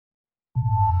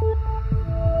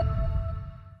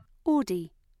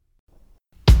Geordie.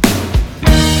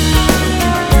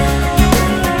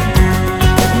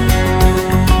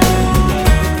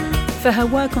 For her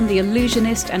work on The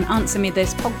Illusionist and Answer Me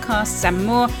This podcasts and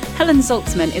more, Helen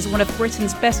Zaltzman is one of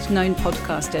Britain's best-known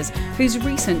podcasters, whose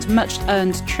recent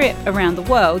much-earned trip around the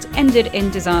world ended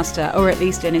in disaster, or at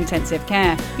least in intensive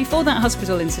care. Before that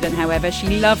hospital incident, however,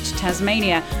 she loved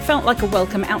Tasmania, felt like a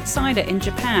welcome outsider in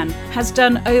Japan, has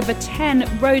done over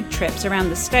 10 road trips around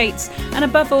the States, and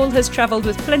above all has travelled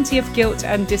with plenty of guilt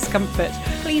and discomfort.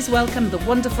 Please welcome the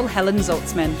wonderful Helen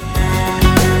Zaltzman.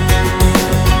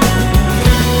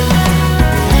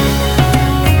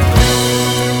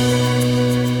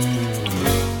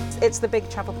 It's the Big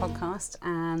Travel Podcast,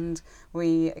 and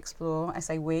we explore, I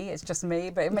say we, it's just me,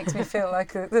 but it makes me feel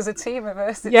like there's a team of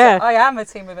us. I am a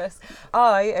team of us.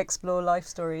 I explore life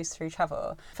stories through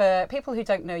travel. For people who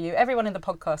don't know you, everyone in the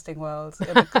podcasting world,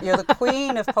 you're the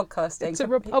queen of podcasting. It's a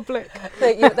republic.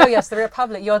 Yes, the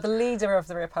republic. You're the leader of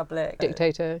the republic.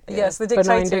 Dictator. Yes, the dictator.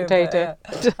 Benign dictator.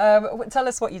 Tell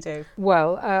us what you do.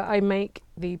 Well, I make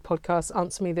the podcast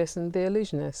Answer Me This and The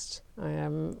Illusionist. I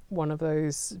am one of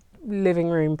those living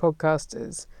room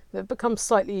podcasters that become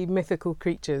slightly mythical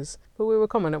creatures, but we were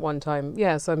common at one time.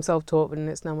 Yeah, so I'm self-taught and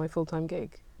it's now my full-time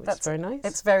gig. That's very nice.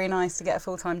 It's very nice to get a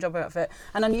full-time job out of it.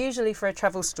 And unusually for a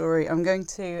travel story, I'm going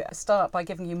to start by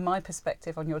giving you my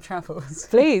perspective on your travels.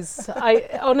 Please.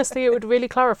 Honestly, it would really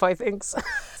clarify things.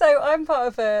 So I'm part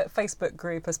of a Facebook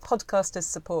group, as podcasters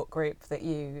support group that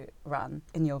you run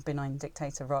in your benign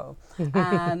dictator role.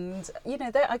 And,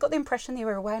 I got the impression that you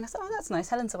were away, and I thought, oh, that's nice.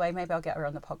 Helen's away. Maybe I'll get her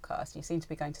on the podcast. You seem to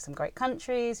be going to some great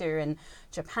countries. You're in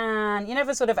Japan. You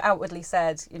never sort of outwardly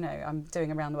said, I'm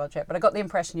doing a round-the-world trip. But I got the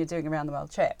impression you're doing a round-the-world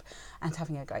trip and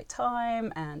having a great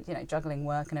time and, juggling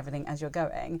work and everything as you're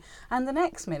going. And the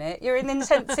next minute, you're in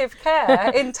intensive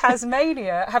care in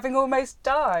Tasmania, having almost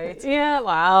died. Yeah,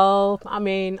 well,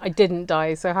 I didn't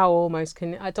die, so how almost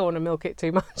can... I don't want to milk it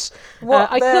too much.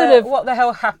 What the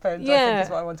hell happened, I think is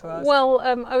what I want to ask. Well,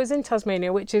 I was in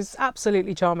Tasmania, which is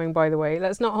absolutely charming, by the way.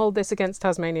 Let's not hold this against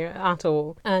Tasmania at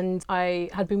all. And I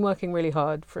had been working really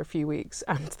hard for a few weeks,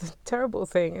 and the terrible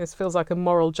thing is, feels like a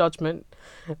moral judgment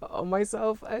on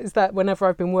myself, is that whenever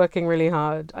I've been working really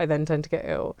hard, I then tend to get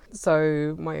ill.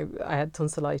 So I had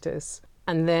tonsillitis.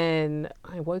 And then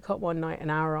I woke up one night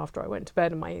an hour after I went to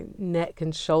bed and my neck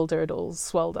and shoulder had all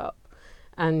swelled up.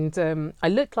 And I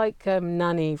looked like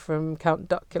Nanny from Count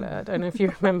Duckula. I don't know if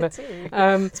you remember.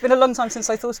 It's been a long time since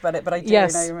I thought about it, but I do know you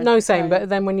remember. No, same. But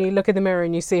then when you look in the mirror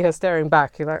and you see her staring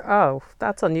back, you're like, oh,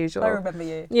 that's unusual. I remember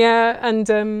you. Yeah,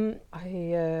 and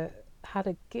I had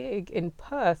a gig in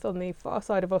Perth on the far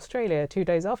side of Australia 2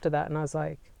 days after that, and I was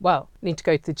like, well, I need to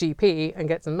go to the GP and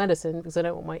get some medicine because I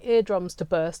don't want my eardrums to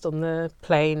burst on the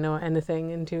plane or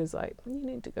anything. And he was like, you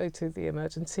need to go to the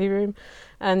emergency room.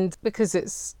 And because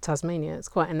it's Tasmania, it's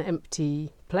quite an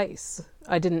empty place.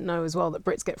 I didn't know as well that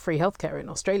Brits get free healthcare in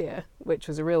Australia, which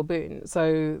was a real boon.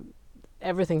 So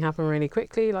everything happened really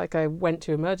quickly. Like, I went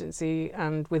to emergency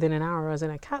and within an hour I was in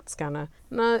a CAT scanner.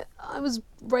 Now, I was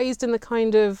raised in the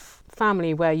kind of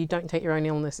family where you don't take your own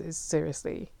illnesses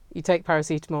seriously. You take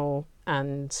paracetamol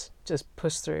and just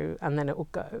push through and then it will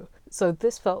go. So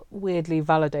this felt weirdly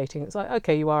validating. It's like,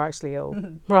 okay, you are actually ill,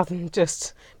 rather than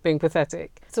just being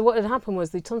pathetic. So what had happened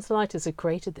was the tonsillitis had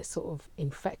created this sort of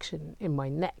infection in my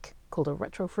neck called a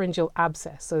retropharyngeal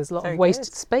abscess. So there's a lot of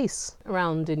wasted space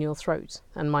around in your throat,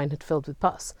 and mine had filled with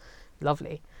pus.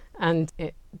 Lovely. And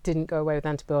it didn't go away with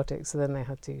antibiotics, so then they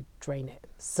had to drain it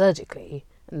surgically,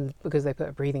 and because they put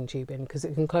a breathing tube in, because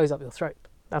it can close up your throat.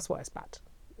 That's why it's bad.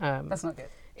 That's not good.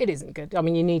 It isn't good. I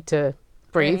mean, you need to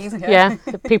breathe. Yeah.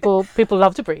 People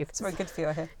love to breathe. It's very good for you,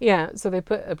 I hear. Yeah, so they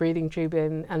put a breathing tube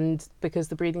in, and because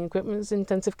the breathing equipment was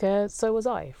intensive care, so was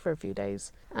I for a few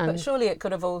days. And but surely it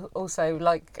could have also,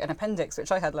 like an appendix,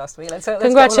 which I had last week. Let's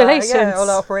congratulations. Get all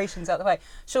our operations out of the way.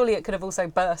 Surely it could have also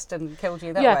burst and killed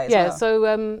you that way as well. Yeah,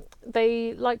 so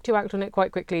they like to act on it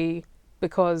quite quickly,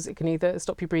 because it can either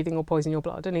stop you breathing or poison your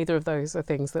blood, and either of those are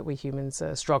things that we humans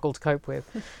struggle to cope with.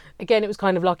 Again, it was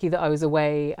kind of lucky that I was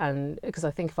away, and because I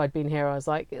think if I'd been here, I was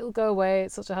like, it'll go away,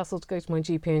 it's such a hassle to go to my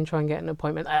GP and try and get an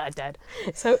appointment. Dead.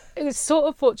 So it was sort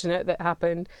of fortunate that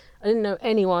happened. I didn't know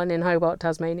anyone in Hobart,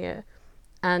 Tasmania,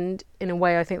 and in a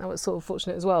way I think that was sort of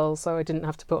fortunate as well, so I didn't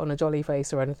have to put on a jolly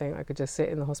face or anything. I could just sit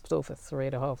in the hospital for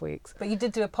 3.5 weeks. But you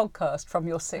did do a podcast from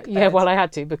your sick bed. Yeah, well, I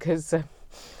had to, because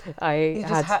I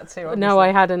had to. Obviously. No,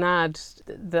 I had an ad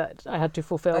that I had to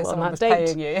fulfil on that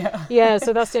date. Paying you. Yeah,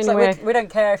 so that's the only way. We don't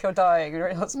care if you're dying. You're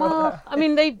in hospital. Well, I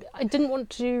mean, I didn't want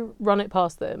to run it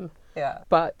past them. Yeah.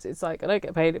 But it's like, I don't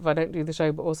get paid if I don't do the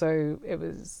show, but also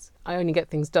I only get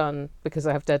things done because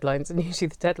I have deadlines, and usually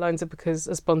the deadlines are because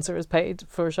a sponsor has paid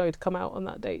for a show to come out on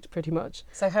that date, pretty much.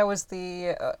 So how was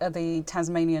the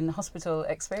Tasmanian hospital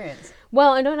experience?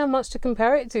 Well, I don't have much to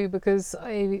compare it to because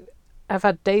I've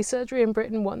had day surgery in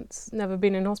Britain once, never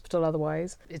been in hospital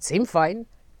otherwise. It seemed fine.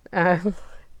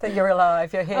 That you're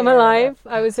alive, you're here. I'm alive.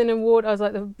 I was in a ward. I was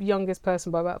like the youngest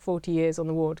person by about 40 years on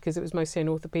the ward because it was mostly an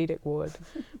orthopaedic ward,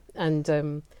 and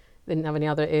they didn't have any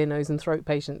other ear, nose, and throat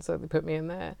patients, so they put me in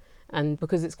there. And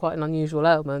because it's quite an unusual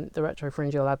ailment, the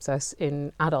retropharyngeal abscess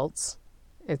in adults,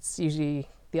 it's usually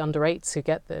the under 8s who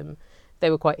get them. They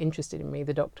were quite interested in me,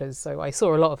 the doctors, so I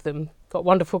saw a lot of them, got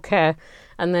wonderful care.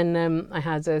 And then I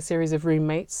had a series of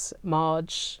roommates.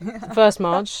 Marge, first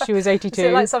Marge, she was 82. Is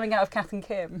it like something out of Kath and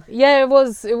Kim? Yeah, it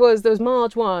was. There was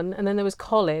Marge 1, and then there was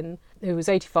Colin, who was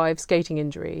 85, skating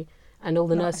injury. And all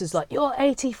the nurses like, you're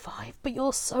 85, but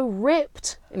you're so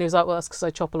ripped. And he was like, well, that's because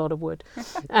I chop a lot of wood.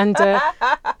 And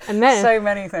then so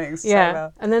many things. Yeah. So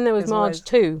well. And then there was Marge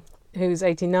 2, who's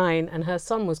 89, and her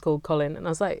son was called Colin. And I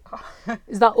was like,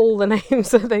 is that all the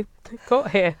names that they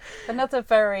got here? Another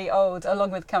very old,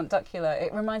 along with Count Duckula,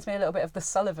 it reminds me a little bit of The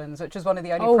Sullivans, which was one of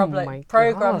the only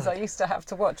programmes I used to have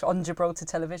to watch on Gibraltar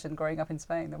television growing up in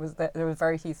Spain. There were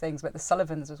very few things, but The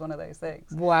Sullivans was one of those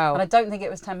things. Wow. And I don't think it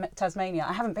was Tasmania.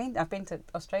 I've been to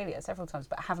Australia several times,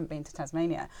 but I haven't been to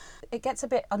Tasmania. It gets a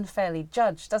bit unfairly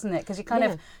judged, doesn't it? Because you kind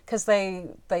of, because there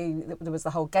was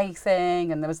the whole gay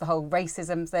thing and there was the whole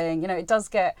racism thing. You know, it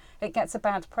gets a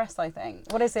bad press, I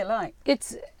think. What is it like?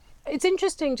 It's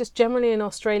interesting just generally in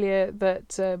Australia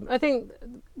that I think,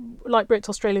 like Brits,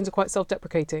 Australians are quite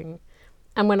self-deprecating.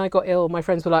 And when I got ill, my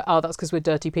friends were like, oh, that's because we're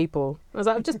dirty people. I was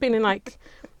like, I've just been in like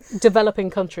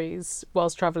developing countries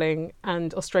whilst travelling,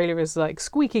 and Australia is like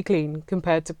squeaky clean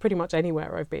compared to pretty much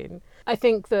anywhere I've been. I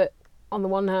think that on the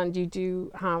one hand, you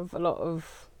do have a lot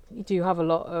of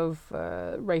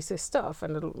racist stuff,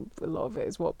 and a lot of it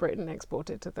is what Britain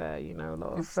exported to there. You know, a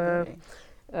lot of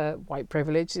white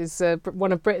privilege is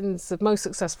one of Britain's most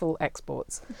successful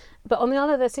exports. But on the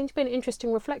other, there seemed to be an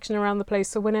interesting reflection around the place.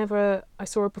 So whenever I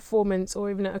saw a performance,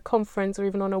 or even at a conference, or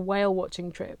even on a whale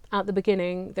watching trip, at the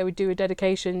beginning they would do a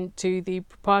dedication to the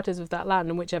proprietors of that land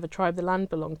and whichever tribe the land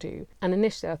belonged to. And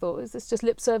initially I thought, is this just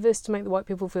lip service to make the white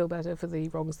people feel better for the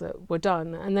wrongs that were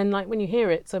done? And then like when you hear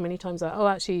it so many times, like, oh,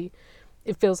 actually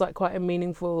it feels like quite a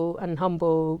meaningful and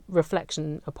humble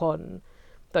reflection upon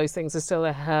those things. There's still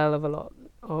a hell of a lot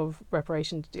of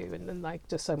reparation to do, and then like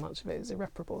just so much of it is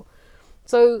irreparable.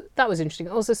 So that was interesting.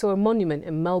 I also saw a monument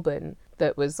in Melbourne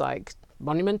that was like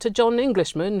monument to John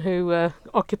Englishman, who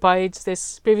occupied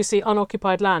this previously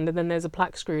unoccupied land, and then there's a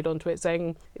plaque screwed onto it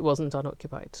saying it wasn't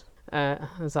unoccupied. I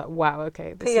was like, wow,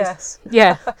 okay. Yes.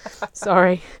 Yeah,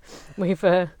 sorry. We've...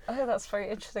 Oh, that's very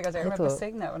interesting. I don't remember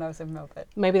seeing that when I was in Melbourne.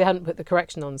 Maybe they hadn't put the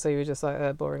correction on, so you were just like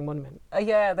a boring monument.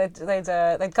 Yeah,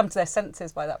 they'd come to their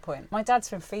senses by that point. My dad's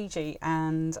from Fiji,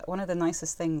 and one of the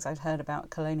nicest things I'd heard about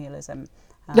colonialism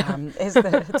is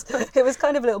that it was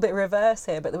kind of a little bit reverse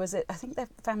here, but I think their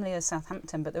family is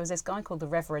Southampton, but there was this guy called the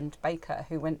Reverend Baker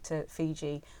who went to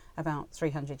Fiji about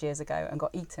 300 years ago and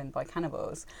got eaten by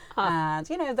cannibals. And,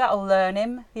 you know, that'll learn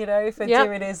him, you know, for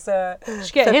doing his...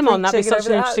 should get him on, that'd be such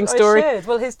an interesting story. I should.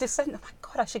 Well, his descendants... Oh, my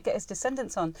God, I should get his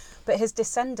descendants on. But his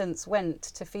descendants went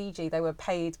to Fiji. They were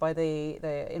paid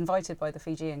invited by the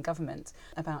Fijian government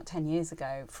about 10 years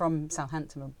ago from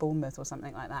Southampton or Bournemouth or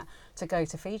something like that to go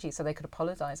to Fiji so they could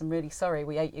apologise. I'm really sorry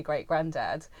we ate your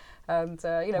great-granddad. And,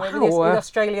 you know, maybe with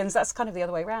Australians, that's kind of the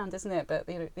other way around, isn't it? But,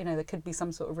 you know, there could be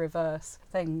some sort of reverse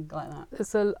thing like that.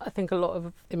 There's, I think, a lot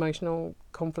of emotional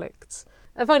conflicts.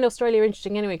 I find Australia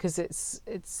interesting anyway because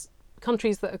it's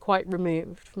countries that are quite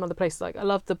removed from other places. Like, I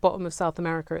love the bottom of South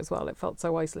America as well. It felt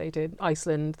so isolated.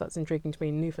 Iceland, that's intriguing to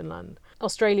me. Newfoundland.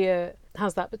 Australia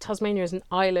has that, but Tasmania is an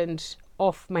island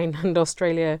off mainland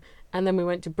Australia. And then we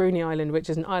went to Bruny Island, which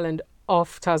is an island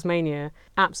off Tasmania.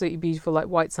 Absolutely beautiful, like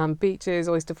white sand beaches,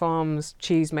 oyster farms,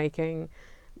 cheese making.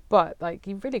 But like,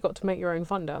 you've really got to make your own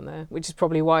fun down there, which is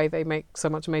probably why they make so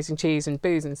much amazing cheese and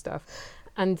booze and stuff.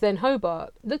 And then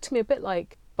Hobart looked to me a bit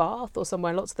like Bath or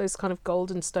somewhere. Lots of those kind of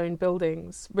golden stone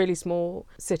buildings, really small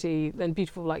city, then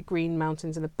beautiful like green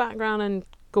mountains in the background and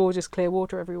gorgeous clear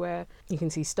water everywhere. You can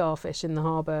see starfish in the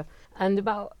harbour. And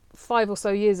about 5 or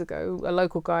so years ago, a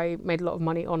local guy made a lot of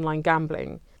money online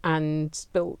gambling and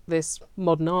built this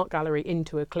modern art gallery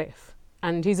into a cliff.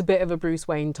 And he's a bit of a Bruce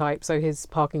Wayne type, so his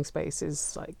parking space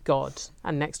is like God,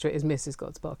 and next to it is Mrs.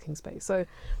 God's parking space. So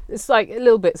it's like a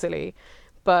little bit silly,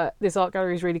 but this art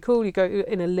gallery is really cool. You go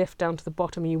in a lift down to the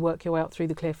bottom and you work your way out through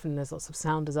the cliff, and there's lots of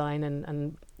sound design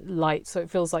and light, so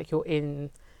it feels like you're in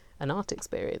an art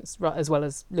experience, right, as well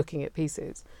as looking at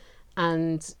pieces.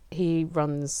 And he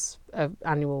runs an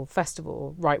annual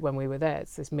festival right when we were there.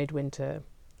 It's this midwinter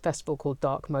festival called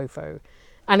Dark Mofo.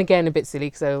 And again, a bit silly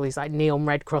because there are all these like neon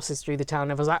red crosses through the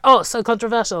town. Everyone's like, oh, it's so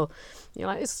controversial. You're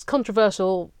like, it's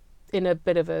controversial in a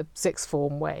bit of a sixth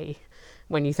form way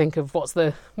when you think of what's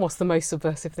the most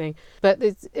subversive thing. But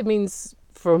it means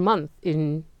for a month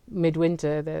in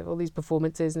midwinter there are all these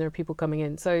performances and there are people coming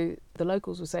in. So the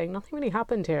locals were saying nothing really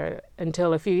happened here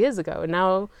until a few years ago, and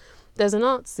now there's an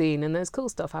art scene and there's cool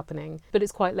stuff happening, but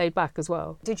it's quite laid back as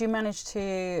well. Did you manage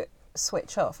to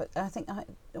switch off? I think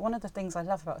one of the things I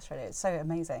love about Australia, it's so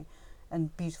amazing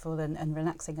and beautiful and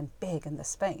relaxing and big, and the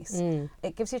space.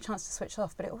 It gives you a chance to switch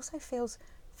off, but it also feels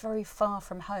very far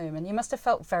from home, and you must have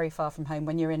felt very far from home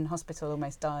when you're in hospital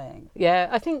almost dying. Yeah,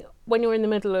 I think when you're in the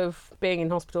middle of being in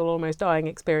hospital almost dying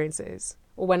experiences,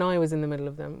 or when I was in the middle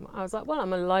of them, I was like, well,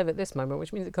 I'm alive at this moment,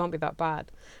 which means it can't be that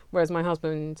bad. Whereas my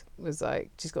husband was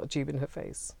like, she's got a tube in her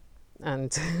face.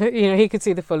 And, he could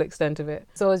see the full extent of it.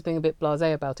 So I was being a bit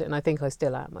blasé about it, and I think I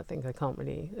still am. I think I can't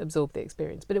really absorb the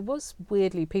experience. But it was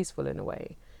weirdly peaceful in a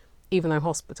way, even though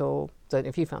hospital, don't know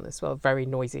if you found this as well, very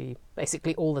noisy,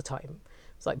 basically all the time.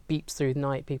 It's like beeps through the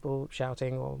night, people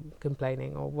shouting or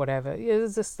complaining or whatever. Yeah,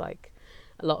 there's just like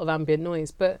a lot of ambient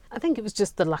noise. But I think it was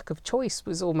just the lack of choice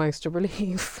was almost a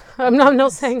relief. I'm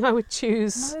not saying I would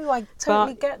choose. No, I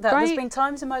totally get that. Right? There's been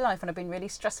times in my life when I've been really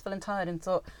stressful and tired and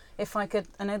thought, if I could,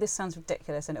 I know this sounds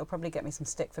ridiculous and it'll probably get me some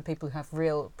stick for people who have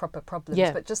real proper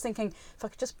problems, but just thinking if I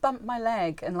could just bump my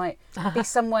leg and like be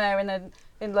somewhere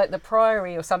in like the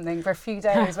Priory or something for a few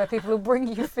days where people will bring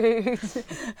you food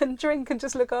and drink and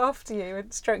just look after you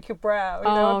and stroke your brow,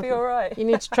 I'll be all right. You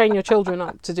need to train your children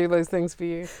up to do those things for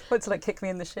you. What, to like kick me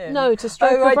in the shin? No, to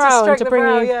stroke your brow and to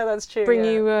bring you, that's true, bring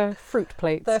you fruit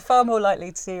plates. They're far more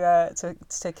likely to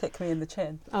kick me in the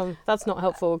chin. Oh, that's not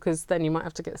helpful because then you might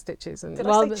have to get stitches. And Did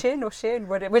I say chin or shin?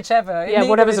 Whichever. Yeah,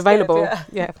 whatever's available. Good,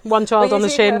 yeah, one child on the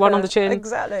shin, one on the chin.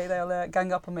 Exactly, they'll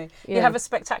gang up on me. Yeah. You have a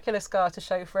spectacular scar to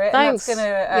show for it. Thanks. And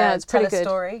that's going to tell a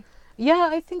story. Yeah,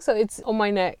 I think so. It's on my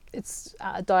neck. It's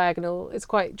at a diagonal. It's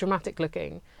quite dramatic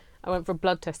looking. I went for a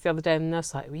blood test the other day and the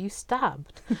nurse was like, were you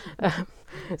stabbed?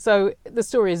 So the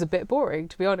story is a bit boring,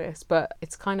 to be honest, but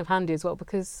it's kind of handy as well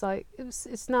because like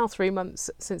it's now 3 months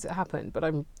since it happened, but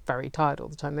I'm very tired all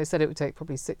the time. They said it would take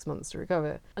probably 6 months to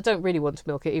recover. I don't really want to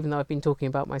milk it, even though I've been talking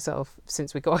about myself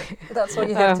since we got here. That's what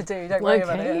you have to do. Don't worry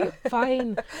about it.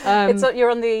 Fine. You're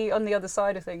on the other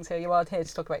side of things here. You are here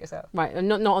to talk about yourself. Right, and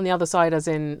not on the other side as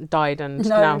in died and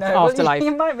now afterlife.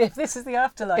 Well, you might be if this is the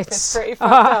afterlife. It's pretty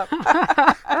fucked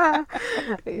up.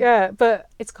 Yeah, but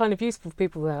it's kind of useful for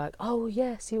people who are like, oh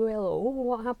yes, you will, or oh,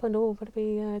 what happened, oh, got to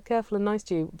be careful and nice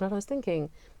to you. But I was thinking,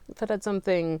 if I'd had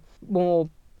something more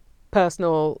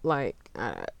personal, like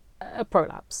a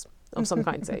prolapse of some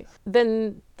kind, say,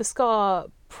 then the scar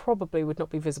probably would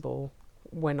not be visible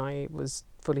when I was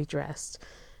fully dressed.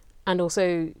 And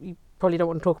also, you probably don't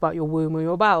want to talk about your womb or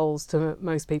your bowels to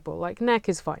most people. Like, neck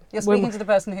is fine. You're speaking to the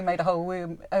person who made a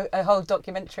whole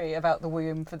documentary about the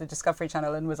womb for the Discovery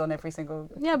Channel and was on every single.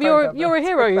 Yeah, but you're a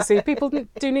hero. You see, people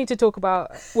do need to talk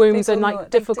about wombs and like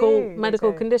difficult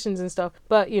medical conditions and stuff.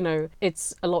 But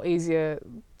it's a lot easier.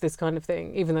 This kind of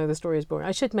thing, even though the story is boring.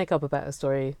 I should make up a better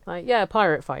story. Like,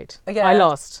 pirate fight. Yeah. I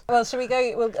lost. Well, shall we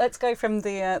go? Well, let's go from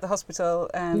the hospital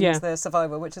and the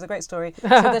survival, which is a great story,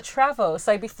 to the travel.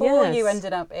 So before you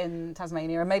ended up in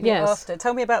Tasmania, or maybe after,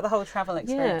 tell me about the whole travel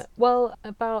experience. Yeah. Well,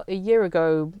 about a year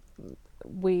ago,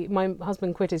 my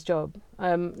husband quit his job.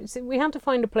 So we had to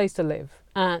find a place to live,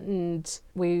 and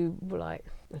we were like,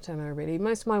 I don't know really.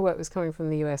 Most of my work was coming from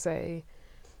the USA.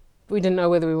 We didn't know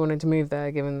whether we wanted to move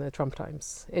there given the Trump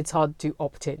times. It's hard to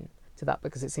opt in to that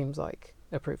because it seems like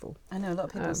approval. I know a lot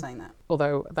of people saying that.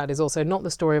 Although that is also not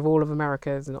the story of all of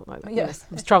America. It's not like that. Yes.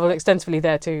 I've travelled extensively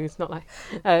there too. It's not like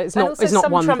it's not one thing.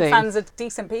 Some Trump fans are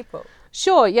decent people.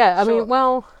 Sure, yeah. I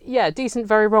mean, decent,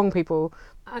 very wrong people.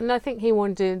 And I think he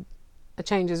wanted a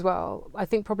change as well. I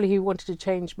think probably he wanted to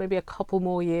change maybe a couple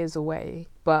more years away.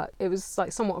 But it was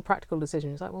like somewhat a practical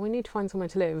decision. It's like, well, we need to find somewhere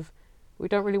to live. We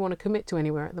don't really want to commit to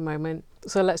anywhere at the moment,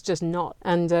 so let's just not.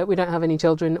 And we don't have any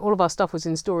children. All of our stuff was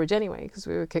in storage anyway because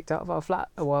we were kicked out of our flat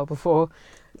a while before,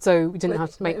 so we didn't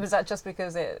have to make. Was that just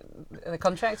because the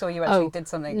contract, or you actually did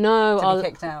something to be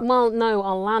kicked out? Well, no.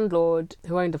 Our landlord,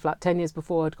 who owned the flat 10 years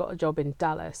before, had got a job in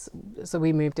Dallas, so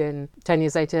we moved in. 10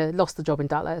 years later, lost the job in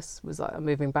Dallas. Was like, I'm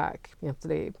moving back. You have to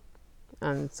leave.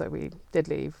 And so we did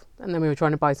leave. And then we were trying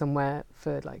to buy somewhere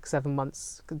for like 7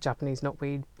 months, Japanese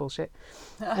knotweed bullshit.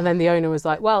 And then the owner was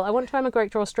like, well, I want to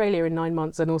emigrate to Australia in 9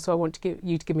 months, and also I want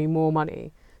you to give me more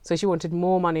money. So she wanted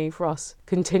more money for us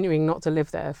continuing not to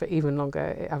live there for even longer,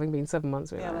 it having been 7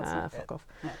 months. We were like, fuck off.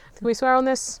 Yeah. Can we swear on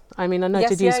this? I mean, I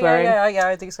noted you swearing. Yeah,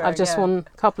 I do swear. I've just sworn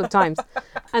a couple of times.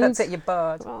 And that's it, you're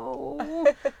barred. Oh.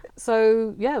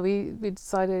 So, yeah, we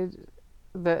decided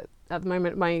that at the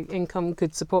moment my income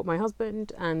could support my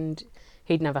husband, and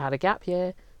he'd never had a gap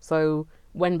year. So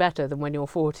when better than when you're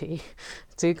 40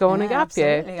 to go on a gap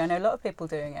absolutely. year? I know a lot of people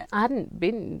doing it. I hadn't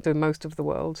been to most of the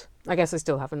world. I guess I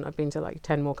still haven't. I've been to like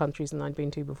 10 more countries than I'd been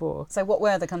to before. So what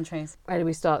were the countries? Where did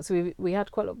we start? So we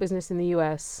had quite a lot of business in the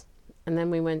US, and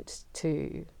then we went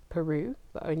to Peru,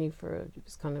 but only it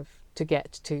was kind of to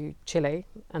get to Chile,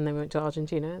 and then we went to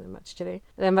Argentina, and then back to Chile,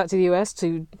 and then back to the US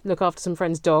to look after some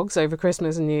friends' dogs over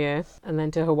Christmas and New Year, and then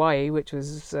to Hawaii, which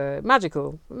was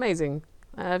magical, amazing.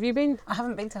 Have you been? I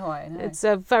haven't been to Hawaii, no. It's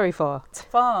very far. It's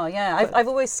far, yeah. I've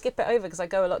always skipped it over because I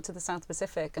go a lot to the South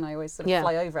Pacific and I always sort of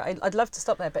fly over it. I'd love to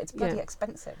stop there, but it's bloody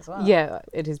expensive as well. Yeah,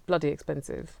 it is bloody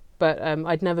expensive. But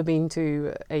I'd never been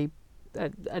to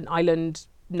an island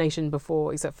nation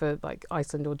before, except for like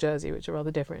Iceland or Jersey, which are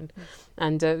rather different.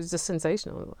 And it was just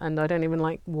sensational. And I don't even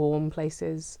like warm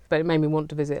places, but it made me want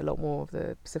to visit a lot more of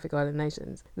the Pacific Island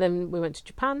nations. Then we went to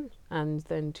Japan, and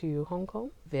then to Hong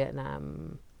Kong,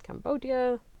 Vietnam,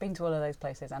 Cambodia. Been to all of those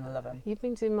places and I love them. You've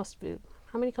been to,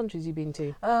 how many countries have you been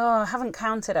to? Oh, I haven't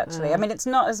counted actually. I mean, it's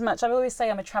not as much. I always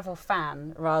say I'm a travel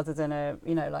fan rather than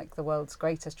like the world's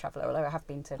greatest traveller, although I have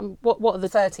been to what are the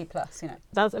 30 plus,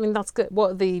 That's good.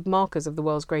 What are the markers of the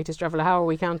world's greatest traveller? How are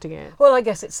we counting it? Well, I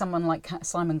guess it's someone like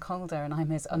Simon Calder, and I'm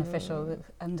his unofficial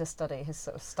understudy, his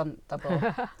sort of stunt double.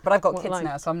 But I've got kids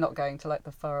now, so I'm not going to like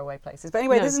the faraway places. But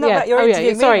anyway, this is not about your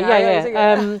interview.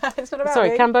 It's not about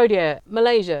me. Cambodia,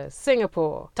 Malaysia,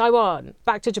 Singapore, Taiwan,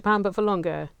 back to Japan but for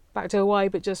longer, back to Hawaii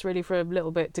but just really for a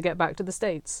little bit to get back to the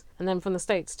States, and then from the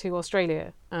States to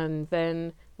Australia, and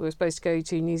then we were supposed to go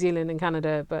to New Zealand and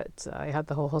Canada, but I had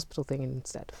the whole hospital thing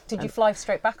instead. Did you fly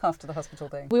straight back after the hospital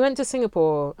thing? We went to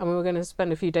Singapore and we were going to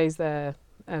spend a few days there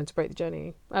to break the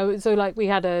journey. So like we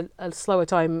had a slower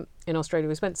time in Australia.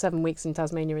 We spent 7 weeks in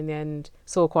Tasmania in the end,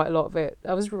 saw quite a lot of it.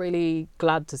 I was really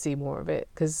glad to see more of it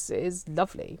because it is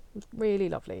lovely. It's really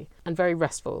lovely and very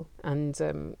restful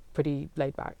and pretty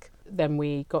laid back. Then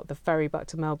we got the ferry back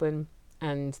to Melbourne,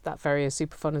 and that ferry is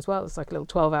super fun as well. It's like a little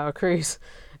 12-hour cruise.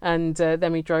 And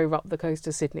then we drove up the coast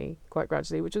to Sydney quite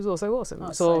gradually, which was also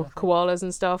awesome. Saw koalas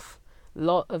and stuff, a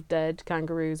lot of dead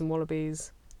kangaroos and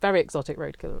wallabies. Very exotic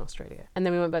roadkill in Australia. And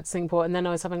then we went back to Singapore, and then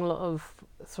I was having a lot of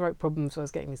throat problems, so I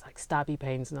was getting these like stabby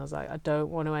pains, and I was like, I don't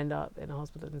want to end up in a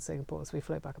hospital in Singapore, so we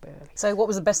flew back a bit early. So what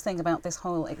was the best thing about this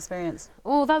whole experience?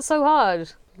 Oh, that's so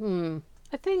hard.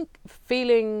 I think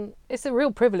feeling it's a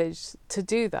real privilege to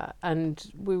do that, and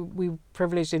we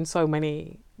privileged in so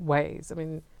many ways. I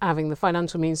mean, having the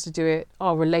financial means to do it,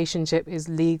 our relationship is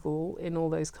legal in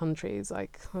all those countries.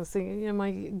 Like I was thinking,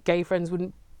 my gay friends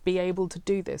wouldn't be able to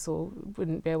do this, or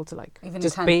wouldn't be able to even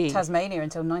just be Tasmania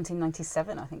until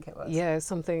 1997, I think it was. Yeah,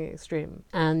 something extreme.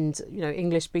 And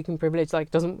English speaking privilege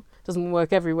doesn't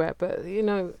work everywhere, but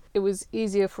it was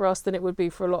easier for us than it would be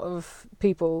for a lot of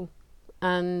people,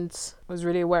 and I was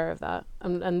really aware of that,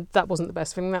 and that wasn't the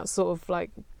best thing. That's sort of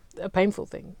like a painful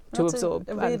thing to absorb.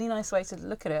 A really nice way to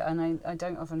look at it, and I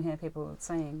don't often hear people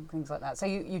saying things like that. So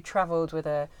you travelled with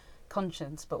a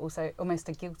conscience, but also almost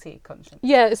a guilty conscience.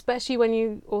 Yeah, especially when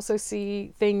you also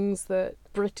see things that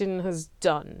Britain has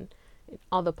done in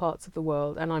other parts of the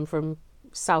world, and I'm from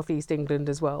southeast England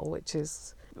as well, which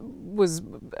was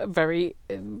very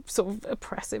sort of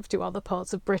oppressive to other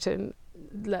parts of Britain,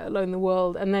 let alone the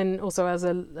world. And then also as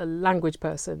a language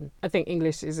person, I think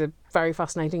English is a very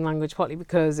fascinating language, partly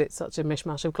because it's such a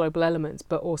mishmash of global elements,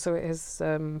 but also it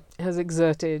has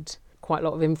exerted quite a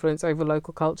lot of influence over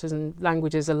local cultures, and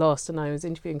languages are lost. And I was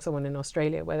interviewing someone in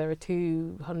Australia where there are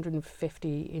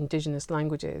 250 indigenous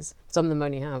languages. Some of them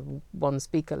only have one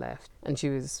speaker left, and she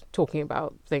was talking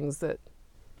about things that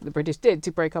the British did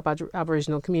to break up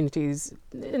Aboriginal communities,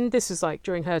 and this was like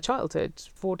during her childhood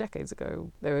 4 decades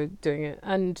ago they were doing it.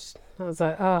 And I was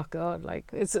like, oh god, like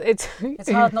it's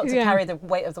hard not to carry the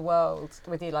weight of the world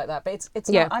with you like that, but it's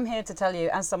not. I'm here to tell you,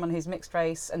 as someone who's mixed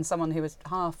race and someone who was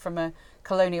half from a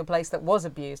colonial place that was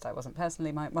abused. I wasn't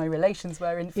personally, my relations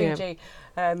were in Fiji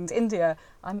and India.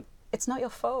 It's not your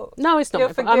fault. No, it's not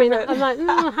my fault. I mean, I'm like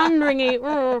hand-wringing.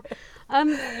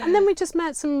 And then we just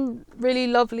met some really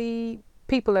lovely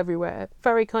people everywhere,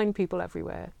 very kind people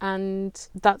everywhere, and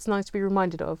that's nice to be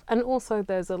reminded of. And also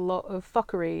there's a lot of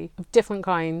fuckery of different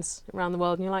kinds around the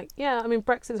world, and you're like, yeah, I mean,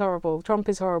 Brexit's horrible, Trump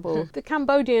is horrible. The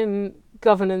Cambodian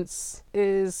governance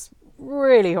is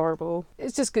really horrible.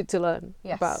 It's just good to learn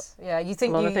about you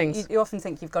think a lot of things. You often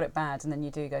think you've got it bad, and then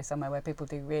you do go somewhere where people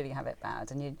do really have it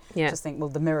bad, and you just think, well,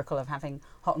 the miracle of having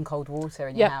hot and cold water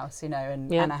in your house, and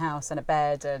a house and a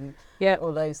bed and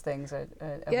all those things are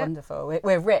wonderful.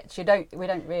 We're rich. We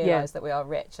don't realise that we are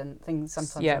rich, and things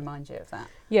sometimes remind you of that.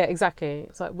 Yeah, exactly.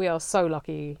 It's like we are so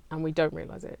lucky, and we don't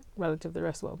realise it relative to the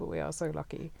rest of the world, but we are so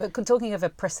lucky. But talking of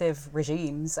oppressive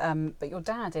regimes, but your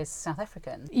dad is South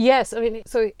African. Yes, I mean,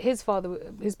 so his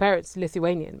parents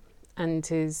Lithuanian, and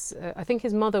I think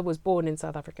his mother was born in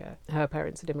South Africa. Her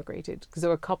parents had immigrated because there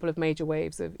were a couple of major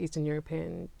waves of Eastern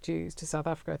European Jews to South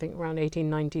Africa, I think around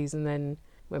 1890s, and then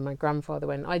when my grandfather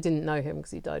went, I didn't know him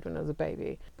because he died when I was a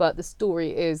baby. But the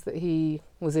story is that he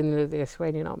was in the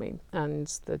Lithuanian army, and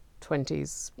the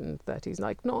 20s and 30s,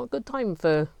 like not a good time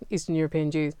for Eastern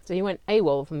European Jews. So he went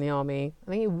AWOL from the army.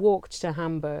 I think he walked to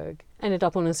Hamburg, ended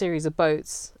up on a series of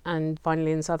boats, and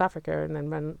finally in South Africa, and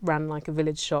then ran like a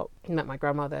village shop. He met my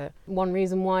grandmother. One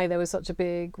reason why there was such a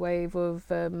big wave of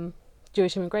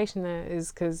Jewish immigration there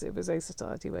is because it was a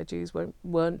society where Jews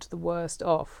weren't the worst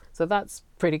off. So that's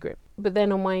pretty grim. But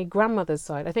then on my grandmother's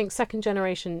side, I think second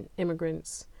generation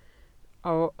immigrants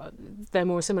they're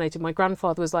more assimilated. My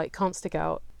grandfather was like, can't stick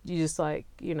out. You just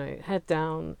head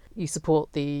down, you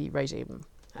support the regime.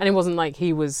 And it wasn't like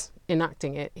he was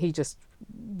enacting it, he just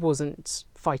wasn't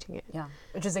fighting it. Yeah,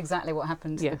 which is exactly what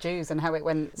happened to the Jews and how it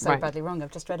went so badly wrong.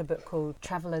 I've just read a book called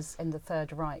Travellers in the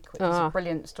Third Reich, which is a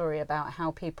brilliant story about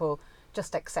how people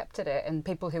just accepted it, and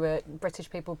people who were British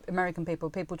people, American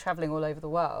people travelling all over the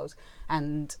world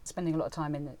and spending a lot of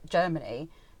time in Germany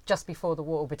just before the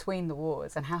war, between the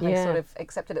wars, and how they sort of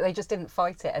accepted it. They just didn't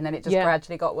fight it, and then it just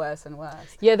gradually got worse and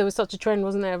worse. Yeah, there was such a trend,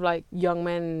 wasn't there, of like young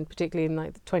men, particularly in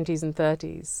like the 20s and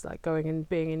 30s, like going and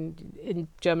being in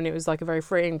Germany. It was like a very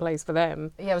freeing place for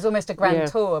them. Yeah, it was almost a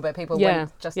grand tour, but people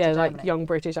went just to Germany. Like young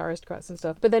British aristocrats and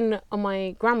stuff. But then on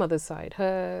my grandmother's side,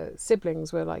 her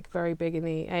siblings were like very big in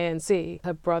the ANC.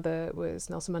 Her brother was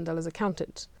Nelson Mandela's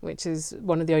accountant, which is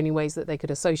one of the only ways that they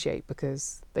could associate,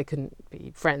 because they couldn't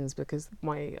be friends because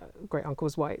my great uncle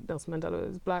was white, Nelson Mandela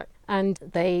was black, and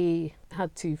they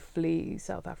had to flee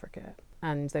South Africa,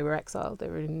 and they were exiled. They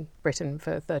were in Britain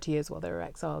for 30 years while they were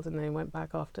exiled, and they went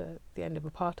back after the end of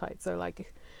apartheid. So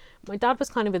like my dad was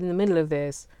kind of in the middle of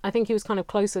this. I think he was kind of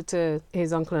closer to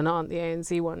his uncle and aunt, the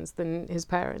ANC ones, than his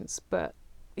parents, but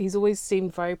he's always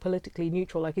seemed very politically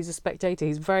neutral. Like, he's a spectator.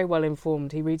 He's very well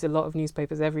informed. He reads a lot of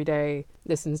newspapers every day,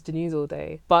 listens to news all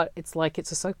day. But it's like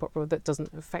it's a soap opera that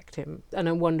doesn't affect him. And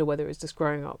I wonder whether it's just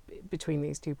growing up between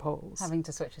these two poles. Having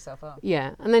to switch yourself up.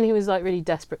 Yeah. And then he was like really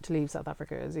desperate to leave South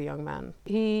Africa as a young man.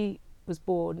 He was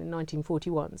born in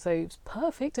 1941, so it was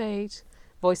perfect age.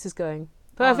 Voice is going.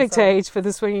 Perfect age for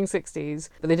the swinging 60s,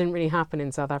 but they didn't really happen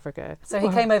in South Africa. So he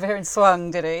came over here and swung,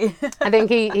 did he? I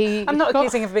think he I'm not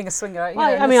accusing him of being a swinger.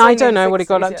 I don't know what he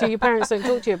got up to. Your parents don't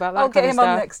talk to you about that. I'll get him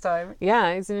on next time.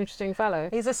 Yeah, he's an interesting fellow.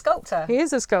 He's a sculptor. He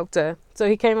is a sculptor. So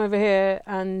he came over here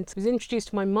and was introduced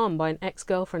to my mum by an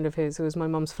ex-girlfriend of his who was my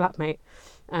mum's flatmate.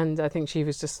 And I think she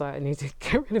was just like, I need to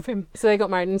get rid of him. So they got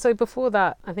married. And so before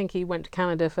that, I think he went to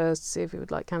Canada first to see if he would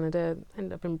like Canada.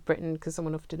 Ended up in Britain because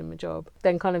someone offered him a job.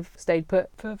 Then kind of stayed put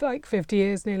for like 50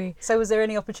 years nearly. So was there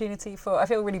any opportunity for... I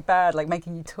feel really bad, like,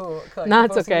 making you talk. Like, no,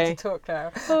 it's okay. You to talk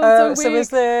now. So was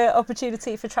there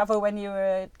opportunity for travel when you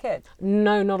were a kid?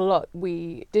 No, not a lot.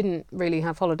 We didn't really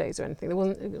have holidays or anything. There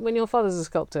wasn't. When your father's a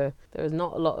sculptor, there was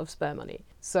not a lot of spare money.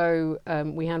 So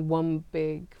we had one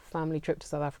big family trip to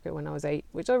South Africa when I was 8,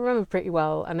 which I remember pretty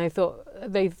well. And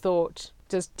they thought,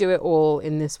 just do it all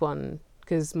in this one,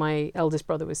 because my eldest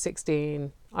brother was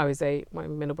 16, I was 8, my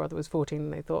middle brother was 14,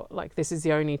 and they thought, like, this is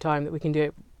the only time that we can do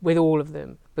it with all of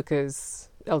them, because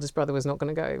eldest brother was not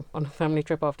going to go on a family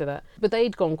trip after that. But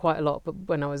they'd gone quite a lot, but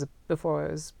before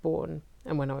I was born,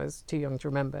 and when I was too young to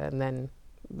remember, and then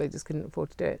they just couldn't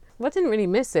afford to do it. Well, I didn't really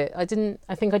miss it. I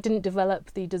think I didn't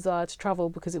develop the desire to travel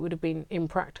because it would have been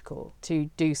impractical to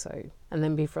do so and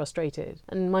then be frustrated.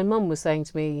 And my mum was saying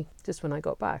to me just when I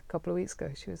got back a couple of weeks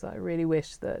ago, she was like, I really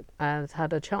wish that I had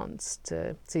had a chance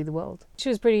to see the world. She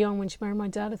was pretty young when she married my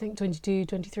dad, I think 22,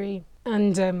 23.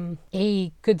 And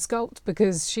he could sculpt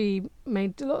because she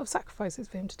made a lot of sacrifices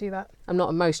for him to do that. I'm not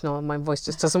emotional and my voice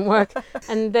just doesn't work.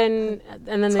 and then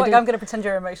I'm going to pretend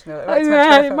you're emotional.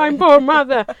 My poor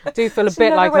mother. I do feel a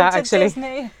bit like that, actually.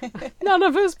 Disney. None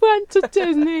of us went to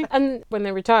Disney. And when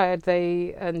they retired,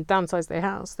 and downsized their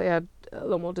house, they had a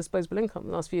lot more disposable income in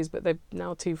the last few years, but they're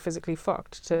now too physically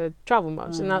fucked to travel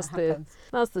much. And that's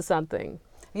the sad thing.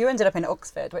 You ended up in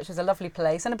Oxford, which is a lovely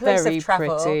place and a place very of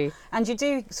travel. Pretty. And you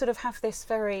do sort of have this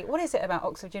what is it about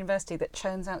Oxford University that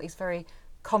churns out these very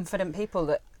confident people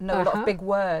that know a lot of big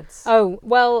words. Oh,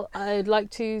 well, I'd like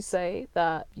to say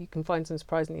that you can find some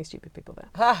surprisingly stupid people there.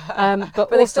 But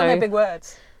they still know big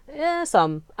words. Yeah,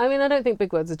 some. I mean, I don't think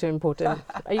big words are too important.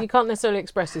 You can't necessarily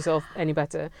express yourself any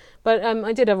better. But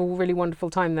I did have a really wonderful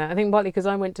time there. I think partly because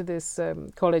I went to this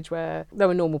college where there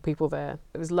were normal people there.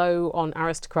 It was low on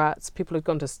aristocrats. People had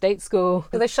gone to state school.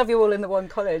 Do they shove you all in the one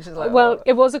college? Like, well,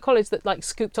 it was a college that like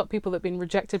scooped up people that had been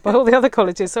rejected by all the other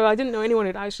colleges. So I didn't know anyone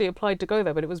who'd actually applied to go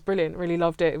there, but it was brilliant. Really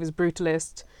loved it. It was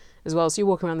brutalist as well. So you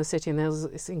walk around the city and there's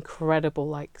this incredible,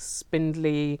 like,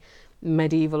 spindly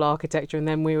medieval architecture, and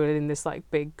then we were in this like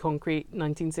big concrete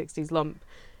 1960s lump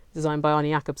designed by Arnie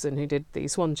Jacobsen, who did the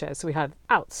swan chairs. So we had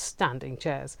outstanding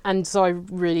chairs, and so I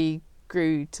really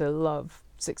grew to love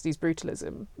 60s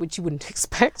brutalism, which you wouldn't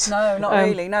expect. No, not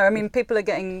really. No, I mean, people are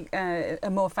getting are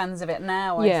more fans of it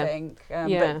now, I think.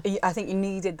 But I think you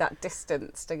needed that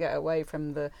distance to get away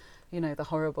from the the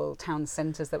horrible town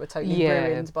centres that were totally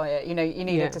ruined by it. You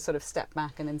needed to sort of step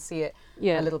back and then see it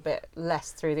a little bit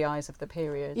less through the eyes of the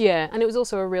period. Yeah, and it was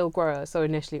also a real grower. So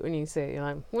initially when you see it, you're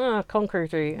like,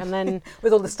 concretey. And then...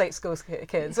 with all the state school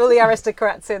kids, all the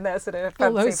aristocrats in their sort of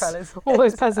fancy palace. All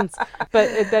those peasants.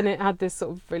 But then it had this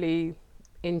sort of really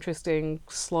interesting,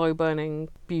 slow-burning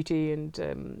beauty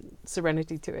and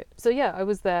serenity to it. So yeah, I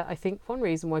was there. I think one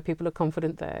reason why people are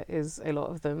confident there is a lot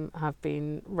of them have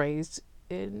been raised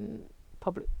in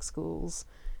public schools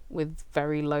with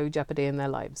very low jeopardy in their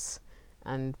lives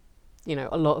and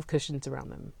a lot of cushions around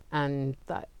them, and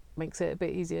that makes it a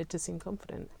bit easier to seem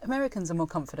confident. Americans are more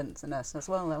confident than us as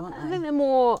well, though, aren't they? I think they're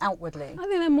more outwardly. I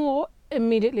think they're more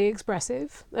immediately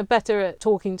expressive. They're better at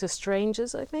talking to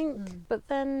strangers, I think. But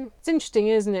then it's interesting,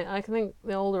 isn't it? I think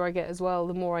the older I get as well,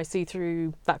 the more I see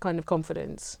through that kind of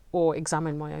confidence or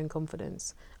examine my own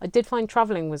confidence. I did find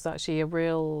travelling was actually a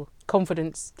real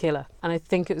confidence killer, and I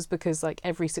think it was because like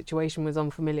every situation was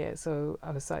unfamiliar, so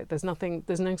I was like there's no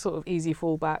sort of easy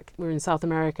fallback. We were in South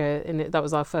America and that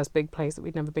was our first big place that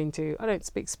we'd never been to. I don't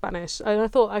speak Spanish, and I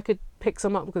thought I could pick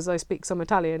some up because I speak some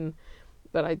Italian,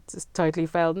 but I just totally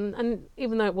failed. And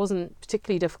even though it wasn't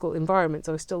particularly difficult environments,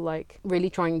 I was still like really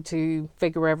trying to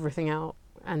figure everything out.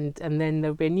 And then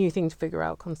there would be a new thing to figure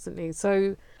out constantly.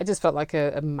 So I just felt like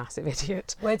a massive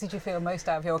idiot. Where did you feel most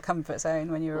out of your comfort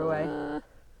zone when you were away?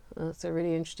 That's a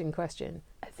really interesting question.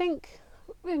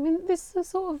 I mean, this is a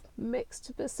sort of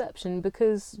mixed perception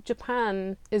because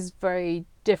Japan is very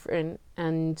different,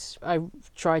 and I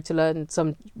tried to learn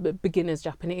some beginner's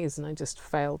Japanese and I just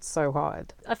failed so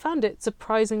hard. I found it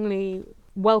surprisingly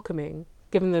welcoming,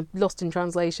 given the lost in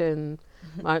translation,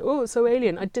 like, oh, it's so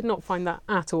alien. I did not find that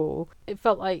at all. It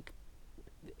felt like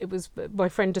my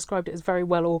friend described it as very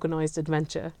well organised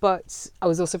adventure, but I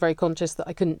was also very conscious that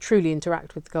I couldn't truly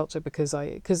interact with the culture because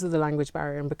of the language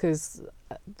barrier and because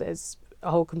there's a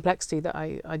whole complexity that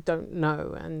I don't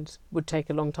know and would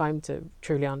take a long time to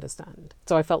truly understand.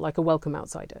 So I felt like a welcome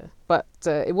outsider, but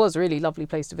it was a really lovely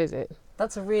place to visit.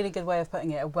 That's a really good way of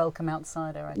putting it, a welcome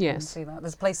outsider. I can see that.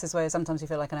 There's places where sometimes you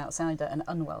feel like an outsider and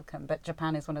unwelcome, but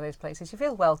Japan is one of those places you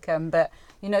feel welcome, but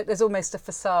there's almost a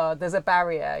facade, there's a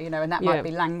barrier, and that might be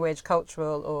language,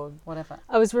 cultural, or whatever.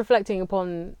 I was reflecting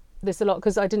upon this a lot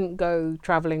because I didn't go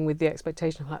travelling with the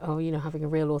expectation of like, having a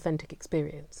real authentic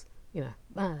experience.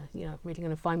 Really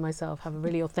going to find myself, have a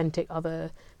really authentic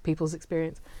other people's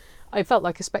experience. I felt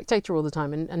like a spectator all the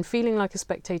time, and feeling like a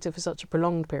spectator for such a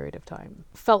prolonged period of time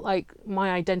felt like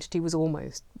my identity was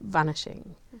almost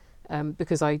vanishing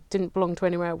because I didn't belong to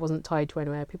anywhere, I wasn't tied to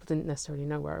anywhere, people didn't necessarily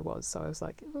know where I was. So I was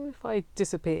like, if I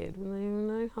disappeared, would they even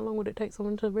know? How long would it take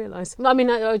someone to realise? I mean,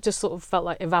 I just sort of felt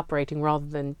like evaporating rather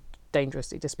than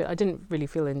dangerously disappeared. I didn't really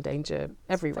feel in danger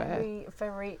everywhere. Very,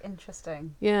 very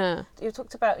interesting. Yeah. You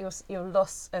talked about your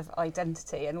loss of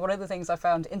identity, and one of the things I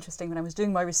found interesting when I was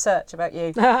doing my research about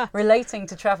you relating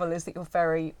to travel is that you're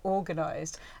very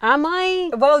organised. Am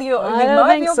I? Well, you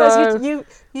might be organised.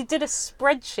 You did a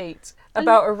spreadsheet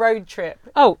about a road trip.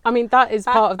 Oh, I mean, that is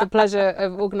part of the pleasure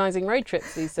of organising road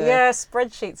trips these days. Yeah,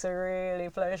 spreadsheets are really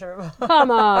pleasurable.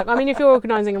 Come on. I mean, if you're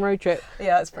organising a road trip.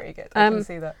 Yeah, that's pretty good. I can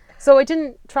see that. So I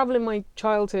didn't travel in my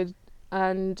childhood,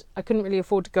 and I couldn't really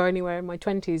afford to go anywhere in my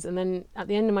 20s. And then at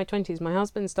the end of my 20s, my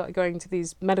husband started going to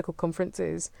these medical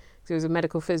conferences, because he was a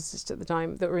medical physicist at the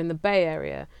time, that were in the Bay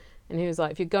Area. And he was like,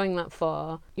 if you're going that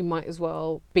far, you might as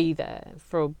well be there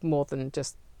for more than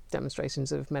just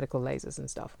demonstrations of medical lasers and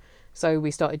stuff. So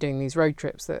we started doing these road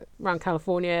trips that around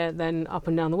California, then up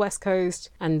and down the West Coast,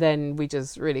 and then we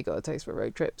just really got a taste for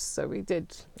road trips. So we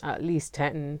did at least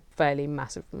 10 fairly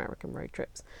massive American road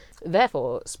trips.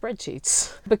 Therefore,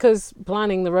 spreadsheets, because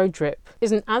planning the road trip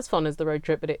isn't as fun as the road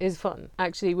trip, but it is fun.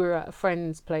 Actually, we were at a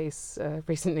friend's place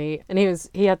recently, and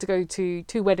he had to go to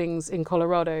 2 weddings in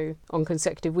Colorado on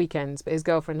consecutive weekends, but his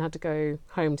girlfriend had to go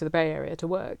home to the Bay Area to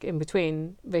work in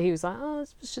between. But he was like, "Oh,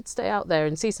 I should stay out there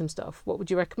and see some stuff. What would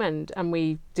you recommend?" And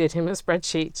we did him a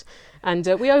spreadsheet, and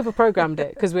we overprogrammed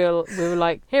it because we were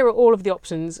like, here are all of the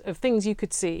options of things you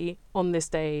could see on this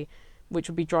day, which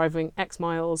would be driving X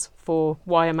miles for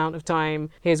Y amount of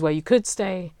time. Here's where you could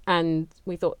stay. And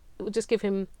we thought it would just give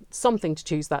him something to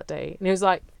choose that day. And he was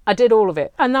like, I did all of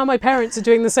it. And now my parents are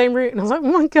doing the same route. And I was like,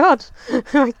 oh my God,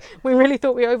 like, we really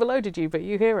thought we overloaded you, but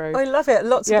you hero. I love it.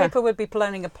 Lots of people would be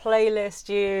planning a playlist.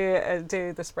 You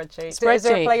do the spreadsheet. Is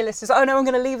there a playlist? Oh no, I'm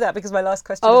going to leave that because my last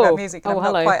question is about music. And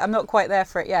I'm not quite there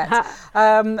for it yet.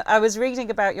 I was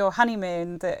reading about your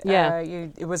honeymoon that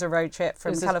it was a road trip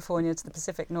from California to the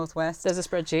Pacific Northwest. There's a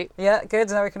spreadsheet. Yeah, good.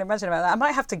 Now I can imagine about that. I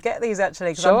might have to get these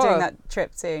actually because I'm doing that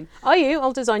trip soon. Are you?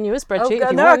 I'll design you a spreadsheet. Oh,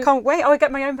 no, I can't wait. Oh, I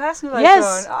get my own personalised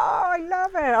one. Oh, I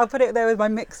love it. I'll put it there with my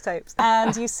mixtapes.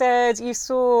 And you said you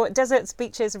saw deserts,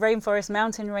 beaches, rainforests,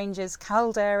 mountain ranges,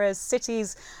 calderas,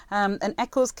 cities, an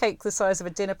Eccles cake the size of a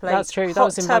dinner plate. That's true. That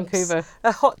was in Vancouver.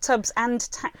 Hot tubs and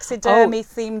taxidermy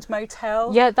themed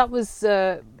motel. Yeah, that was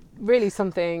really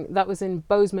something. That was in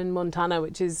Bozeman, Montana,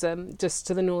 which is just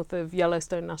to the north of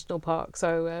Yellowstone National Park.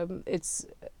 So it's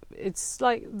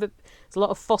like there's a lot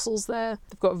of fossils there.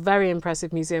 They've got a very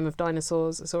impressive museum of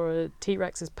dinosaurs. I saw a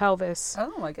T-Rex's pelvis.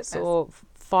 Oh my goodness. Saw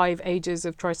 5 ages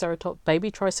of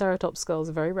baby Triceratops skulls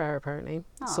are very rare apparently.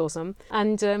 Saw some.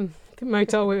 And the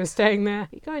motel we were staying there,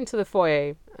 you go into the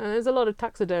foyer and there's a lot of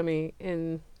taxidermy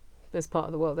in this part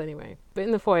of the world anyway. But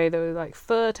in the foyer there were like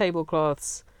fur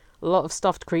tablecloths, a lot of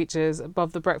stuffed creatures.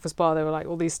 Above the breakfast bar there were like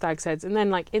all these stag's heads, and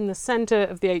then like in the centre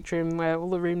of the atrium where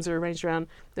all the rooms are arranged around,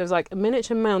 there was like a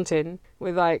miniature mountain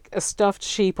with like a stuffed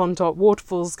sheep on top,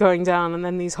 waterfalls going down, and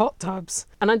then these hot tubs.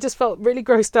 And I just felt really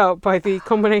grossed out by the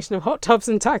combination of hot tubs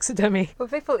and taxidermy. Were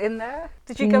people in there?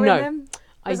 Did you go in them?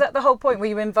 Was that the whole point? Were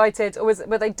you invited, or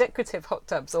were they decorative hot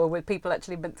tubs, or were people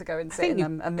actually meant to go and sit in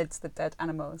them amidst the dead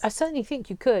animals? I certainly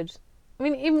think you could. I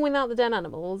mean, even without the dead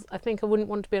animals, I think I wouldn't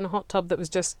want to be in a hot tub that was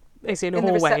just basically in a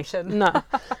hallway. The reception. No.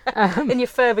 In your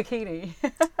fur bikini.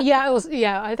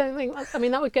 I don't think, I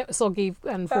mean, that would get soggy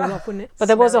and fall off, wouldn't it? But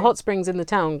there was a hot springs in the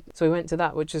town, so we went to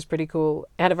that, which was pretty cool.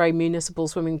 It had a very municipal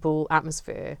swimming pool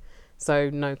atmosphere,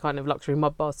 so no kind of luxury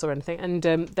mud baths or anything. And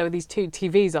there were these 2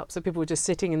 TVs up, so people were just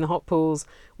sitting in the hot pools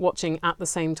watching at the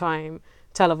same time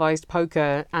televised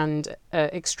poker and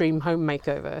extreme home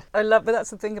makeover. But that's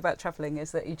the thing about travelling,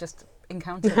 is that you just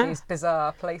encounter these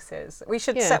bizarre places. We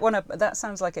should set one up. That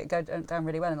sounds like it go down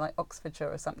really well in like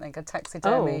Oxfordshire or something, a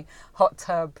taxidermy hot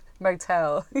tub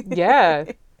motel. Yeah.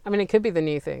 I mean, it could be the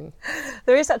new thing.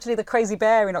 There is actually the Crazy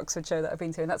Bear in Oxfordshire that I've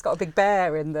been to, and that's got a big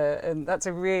bear and that's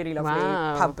a really lovely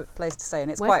pub place to stay, and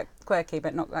it's quite quirky,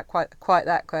 but not that quite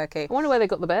that quirky. I wonder where they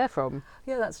got the bear from.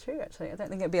 Yeah, that's true. Actually, I don't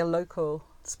think it'd be a local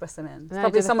specimen. It's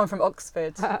probably someone from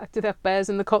Oxford. Do they have bears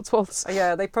in the Cotswolds?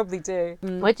 Yeah, they probably do.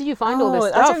 Where did you find all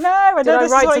this stuff? I don't know. Did I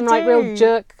write some like real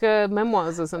jerk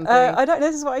memoirs or something? I don't know.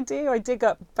 This is what I do. I dig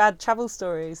up bad travel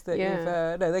stories that you've...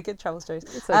 No, they're good travel stories.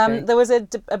 It's okay. There was a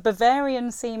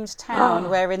Bavarian-themed town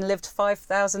wherein lived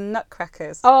 5,000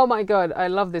 nutcrackers. Oh my God, I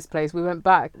love this place. We went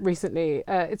back recently.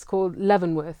 It's called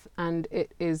Leavenworth, and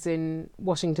it is in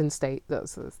Washington State.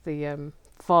 That's the...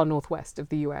 far northwest of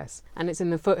the US, and it's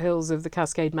in the foothills of the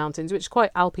Cascade Mountains, which is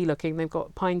quite Alpy looking. They've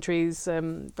got pine trees,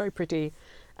 very pretty.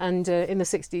 And in the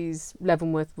 60s,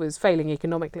 Leavenworth was failing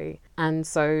economically, and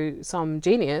so some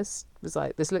genius was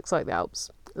like, this looks like the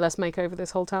Alps, let's make over this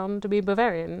whole town to be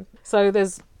Bavarian. So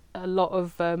there's a lot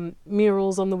of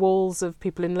murals on the walls of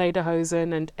people in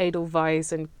lederhosen and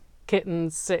Edelweiss and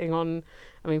kittens sitting on,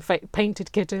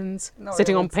 painted kittens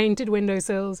sitting on painted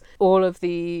windowsills. All of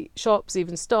the shops,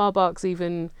 even Starbucks,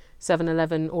 even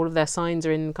 7-Eleven, all of their signs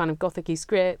are in kind of Gothic-y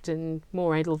script and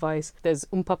more Edelweiss. There's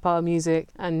Papa music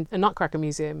and a Nutcracker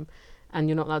museum, and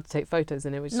you're not allowed to take photos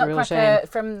in it, which is a real shame.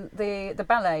 From the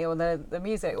ballet or the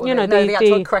music, or the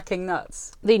actual cracking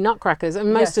nuts? The Nutcrackers,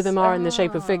 and most of them are in the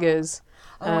shape of figures.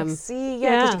 I see.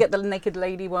 Yeah, because you get the naked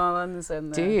lady ones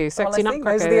and do you sexy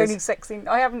nutcrackers? Those are the only sexy.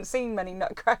 I haven't seen many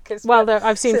nutcrackers. Well,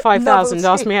 I've seen 5,000.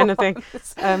 Ask me anything.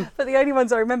 But the only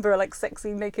ones I remember are like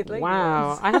sexy naked lady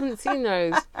ones. I haven't seen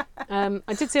those.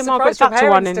 I did see a Margaret Thatcher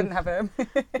one. Didn't have them.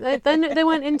 They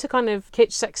went into kind of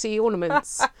kitsch, sexy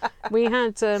ornaments. We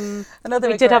had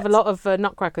we did have a lot of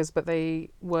nutcrackers, but they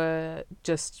were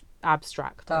just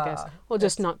abstract, I guess. Or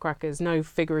just nutcrackers, no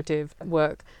figurative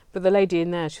work. But the lady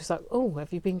in there, she was like, oh,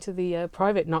 have you been to the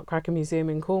private Nutcracker Museum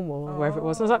in Cornwall or wherever it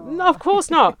was? And I was like, no, of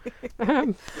course not.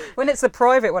 When it's the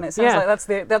private one, it sounds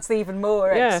like that's the even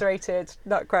more X-rated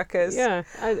Nutcrackers. Yeah,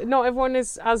 not everyone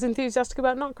is as enthusiastic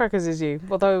about Nutcrackers as you,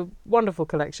 although wonderful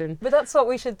collection. But that's what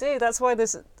we should do. That's why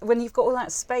when you've got all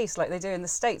that space like they do in the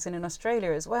States and in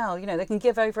Australia as well, you know, they can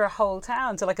give over a whole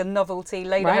town to like a novelty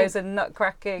lederhosen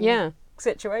nutcracking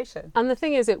situation. And the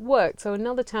thing is, it worked. So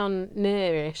another town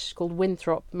nearish called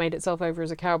Winthrop made itself over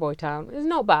as a cowboy town. It's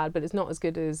not bad, but it's not as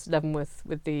good as Leavenworth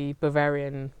with the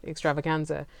Bavarian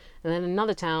extravaganza. And then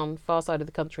another town far side of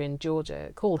the country in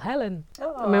Georgia called Helen.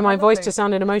 I mean, my voice just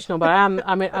sounded emotional, but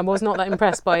I was not that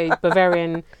impressed by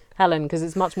Bavarian Helen because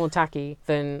it's much more tacky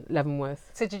than Leavenworth.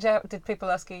 So did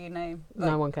people ask you your name?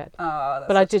 No one cared.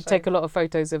 But I did take a lot of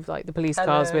photos of like the police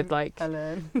cars with like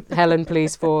Helen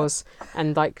Police Force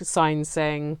and like signs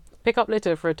saying pick up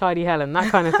litter for a tidy Helen,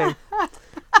 that kind of thing.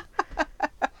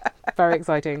 Very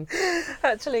exciting.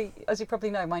 Actually, as you probably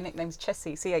know, my nickname's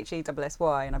Chessy, Chessy,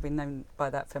 and I've been known by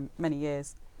that for many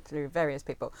years through various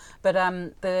people. But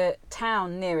the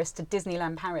town nearest to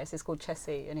Disneyland Paris is called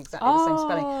Chessy, in exactly the same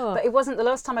spelling. But it wasn't the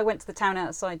last time I went to the town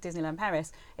outside Disneyland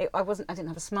Paris. I didn't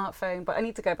have a smartphone, but I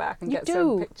need to go back and get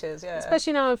some pictures. Yeah,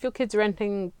 especially now if your kids are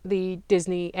entering the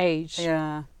Disney age.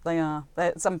 Yeah. They are.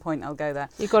 At some point, I'll go there.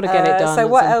 You've got to get it done. So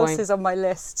what else is on my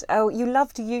list? Oh, you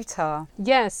loved Utah.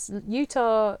 Yes,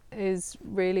 Utah is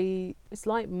really, it's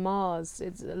like Mars.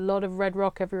 It's a lot of red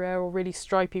rock everywhere or really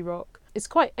stripy rock. It's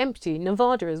quite empty.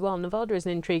 Nevada as well. Nevada is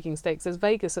an intriguing state. There's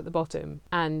Vegas at the bottom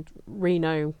and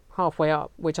Reno halfway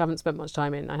up, which I haven't spent much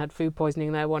time in. I had food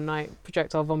poisoning there one night,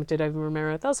 projectile vomited over a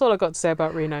mirror. That's all I got to say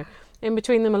about Reno. In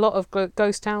between them, a lot of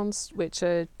ghost towns, which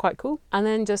are quite cool. And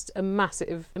then just a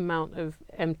massive amount of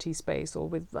empty space, or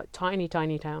with like tiny,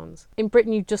 tiny towns. In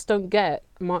Britain, you just don't get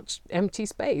much empty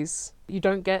space. You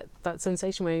don't get that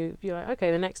sensation where you're like, okay,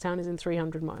 the next town is in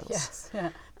 300 miles. Yes, yeah.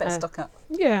 Better stock up.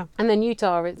 Yeah. And then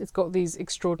Utah, it's got these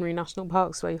extraordinary national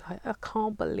parks where you're like, I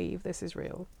can't believe this is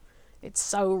real. It's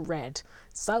so red,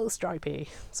 so stripy,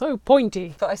 so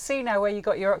pointy. But I see now where you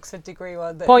got your Oxford degree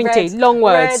one. Pointy, long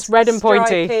words, red and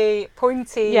pointy. Stripy,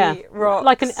 pointy rocks.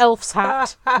 Like an elf's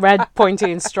hat, red,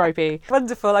 pointy and stripy.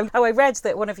 Wonderful. I read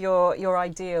that one of your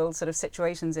ideal sort of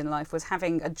situations in life was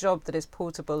having a job that is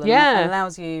portable and that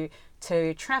allows you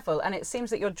to travel, and it seems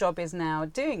that your job is now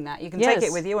doing that. You can take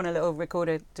it with you on a little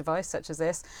recorder device such as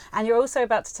this, and you're also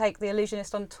about to take The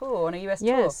Illusionist on tour, on a US tour.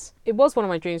 Yes, it was one of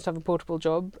my dreams to have a portable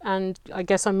job, and I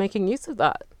guess I'm making use of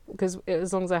that because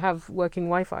as long as I have working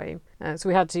Wi-Fi. So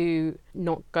we had to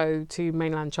not go to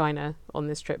mainland China on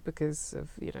this trip because of,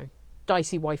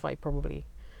 dicey Wi-Fi probably.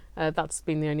 That's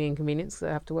been the only inconvenience that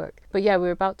I have to work. But yeah,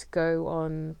 we're about to go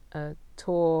on a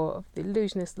tour of the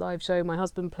Illusionist live show. My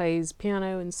husband plays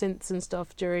piano and synths and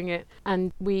stuff during it,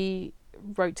 and we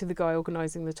wrote to the guy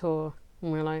organising the tour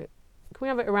and we were like, can we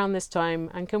have it around this time,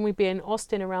 and can we be in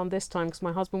Austin around this time because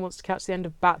my husband wants to catch the end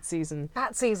of bat season.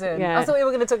 Bat season? Yeah. I thought we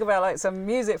were going to talk about like some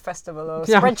music festival or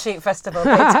spreadsheet festival,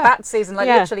 but it's bat season, like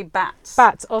literally bats.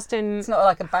 Bats, Austin. It's not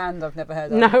like a band I've never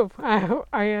heard of. No,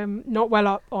 I am not well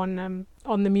up on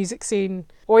the music scene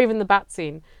or even the bat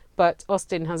scene. But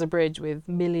Austin has a bridge with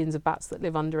millions of bats that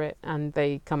live under it, and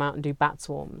they come out and do bat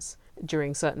swarms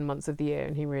during certain months of the year,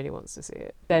 and he really wants to see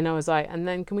it. Then I was like, and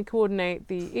then can we coordinate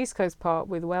the East Coast part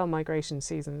with whale migration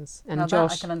seasons? And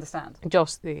Josh, I can understand.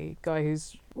 Josh, the guy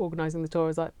who's organising the tour,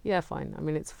 was like, yeah, fine. I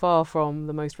mean, it's far from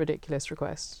the most ridiculous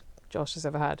request Josh has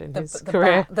ever had in his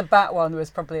career. The bat one was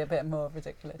probably a bit more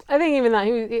ridiculous. I think even that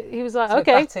he was like, so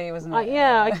okay, batty, wasn't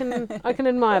it? I can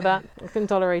admire that. I can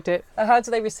tolerate it. How do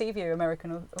they receive you,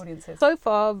 American audiences? So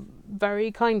far,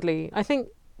 very kindly. I think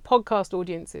podcast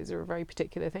audiences are a very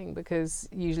particular thing because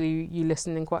usually you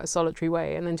listen in quite a solitary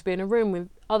way, and then to be in a room with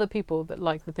other people that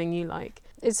like the thing you like,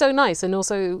 it's so nice. And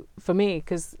also for me,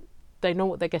 because they know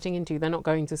what they're getting into. They're not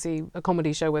going to see a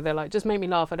comedy show where they're like, just make me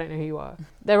laugh, I don't know who you are.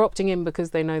 They're opting in because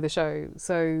they know the show.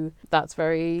 So that's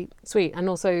very sweet. And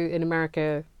also in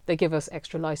America, they give us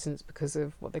extra license because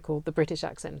of what they call the British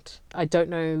accent. I don't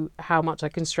know how much I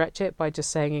can stretch it by just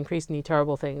saying increasingly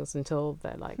terrible things until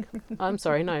they're like, I'm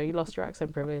sorry, no, you lost your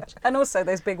accent privilege. And also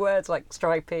those big words like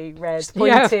stripy, red,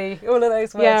 pointy, all of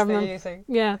those words they're using.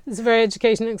 Yeah, it's a very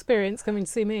educational experience coming to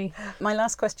see me. My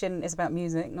last question is about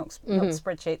music, not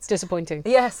spreadsheets. Disappointing.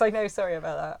 Yes, I know, sorry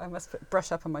about that. I must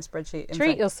brush up on my spreadsheet.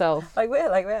 Treat yourself. I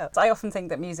will. I often think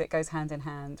that music goes hand in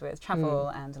hand with travel,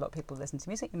 and a lot of people listen to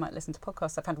music. You might listen to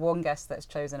podcasts. I've had one guest that's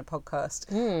chosen a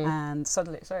podcast, and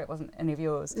suddenly, sorry, it wasn't any of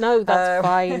yours. No, that's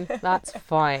fine. That's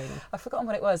fine. I've forgotten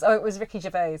what it was. Oh, it was Ricky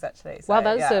Gervais, actually. So, wow,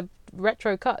 that's a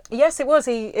retro cut. Yes, it was.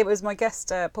 It was my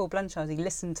guest, Paul Blanchard. He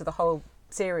listened to the whole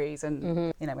series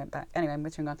and went back. Anyway,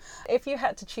 moving on. If you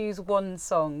had to choose one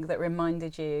song that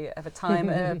reminded you of a time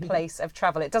and a place of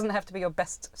travel, it doesn't have to be your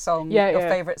best song, your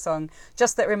favourite song,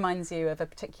 just that reminds you of a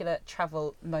particular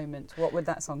travel moment, what would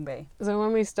that song be? So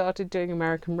when we started doing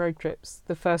American road trips,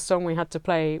 the first song we had to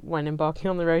play when embarking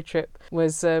on the road trip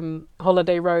was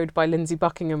Holiday Road by Lindsay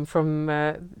Buckingham from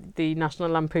the National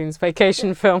Lampoon's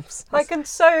Vacation films. I can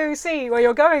so see where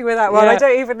you're going with that one. I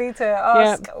don't even need to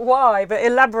ask why, but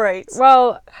elaborate. Well,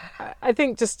 I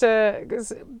think just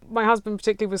because my husband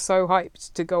particularly was so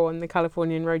hyped to go on the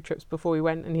Californian road trips before we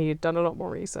went, and he had done a lot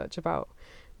more research about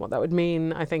what that would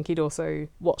mean. I think he'd also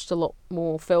watched a lot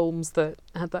more films that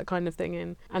had that kind of thing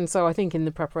in. And so I think in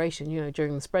the preparation,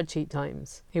 during the spreadsheet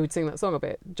times, he would sing that song a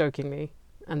bit jokingly,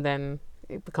 and then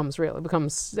it becomes real. It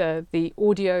becomes the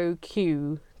audio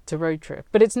cue to road trip.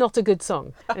 But it's not a good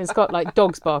song. It's got like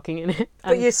dogs barking in it.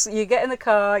 But you get in the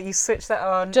car, you switch that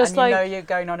on, and you know you're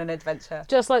going on an adventure.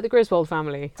 Just like the Griswold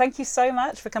family. Thank you so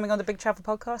much for coming on the Big Travel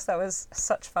Podcast. That was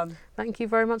such fun. Thank you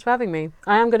very much for having me.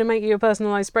 I am going to make you a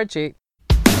personalised spreadsheet.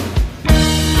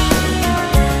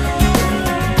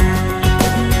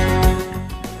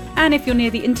 And if you're near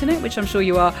the internet, which I'm sure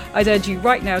you are, I'd urge you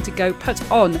right now to go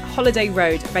put on Holiday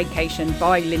Road Vacation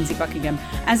by Lindsay Buckingham,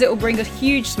 as it will bring a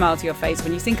huge smile to your face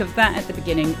when you think of that at the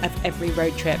beginning of every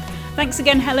road trip. Thanks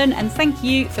again, Helen, and thank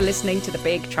you for listening to the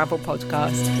Big Travel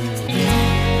Podcast.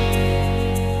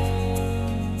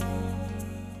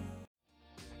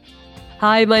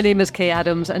 Hi, my name is Kay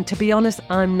Adams, and to be honest,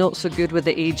 I'm not so good with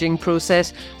the ageing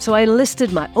process, so I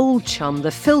enlisted my old chum, the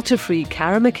filter-free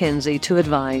Cara McKenzie, to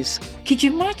advise. Could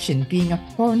you imagine being a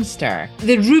porn star?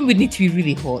 The room would need to be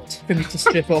really hot for me to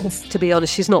strip off. To be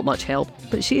honest, she's not much help,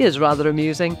 but she is rather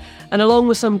amusing. And along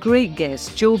with some great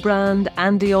guests, Joe Brand,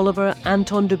 Andy Oliver,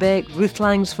 Anton Dubeck, Ruth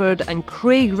Langsford and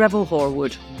Craig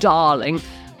Revel-Horwood, darling,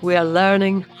 we are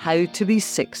learning how to be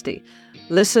 60.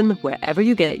 Listen wherever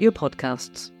you get your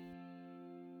podcasts.